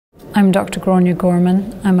I'm Dr. Grainne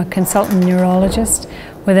Gorman. I'm a consultant neurologist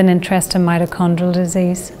with an interest in mitochondrial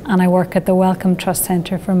disease, and I work at the Wellcome Trust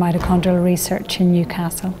Centre for Mitochondrial Research in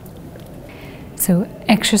Newcastle. So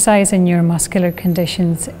exercise in neuromuscular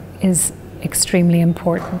conditions is extremely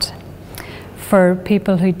important. For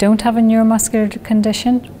people who don't have a neuromuscular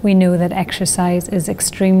condition, we know that exercise is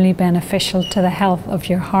extremely beneficial to the health of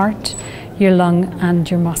your heart, your lung and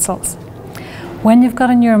your muscles. When you've got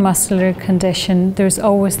a neuromuscular condition, there's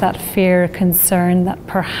always that fear or concern that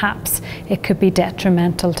perhaps it could be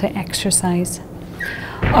detrimental to exercise.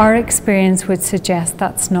 Our experience would suggest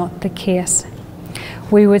that's not the case.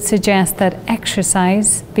 We would suggest that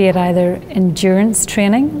exercise, be it either endurance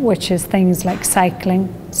training, which is things like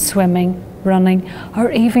cycling, swimming, running,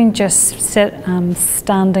 or even just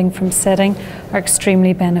standing from sitting, are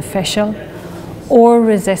extremely beneficial. Or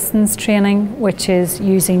resistance training, which is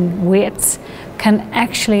using weights, can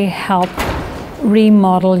actually help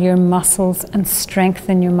remodel your muscles and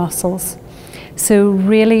strengthen your muscles. So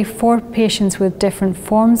really, for patients with different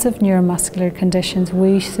forms of neuromuscular conditions,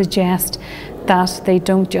 we suggest that they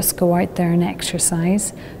don't just go out there and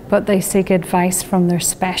exercise, but they seek advice from their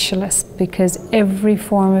specialist, because every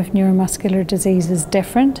form of neuromuscular disease is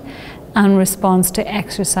different and responds to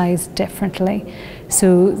exercise differently.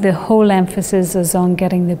 So the whole emphasis is on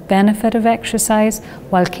getting the benefit of exercise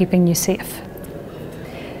while keeping you safe.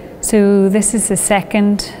 So this is the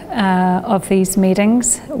second of these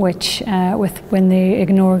meetings, which when the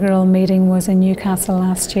inaugural meeting was in Newcastle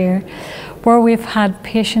last year, where we've had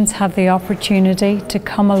patients have the opportunity to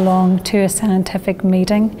come along to a scientific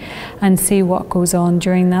meeting and see what goes on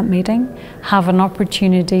during that meeting, have an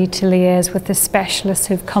opportunity to liaise with the specialists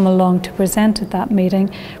who've come along to present at that meeting,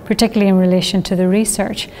 particularly in relation to the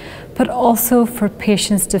research, but also for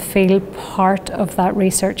patients to feel part of that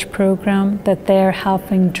research program, that they're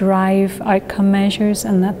helping drive outcome measures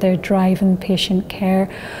and that they're driving patient care,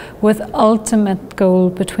 with ultimate goal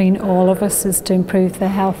between all of us is to improve the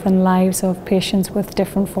health and lives of patients with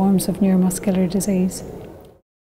different forms of neuromuscular disease.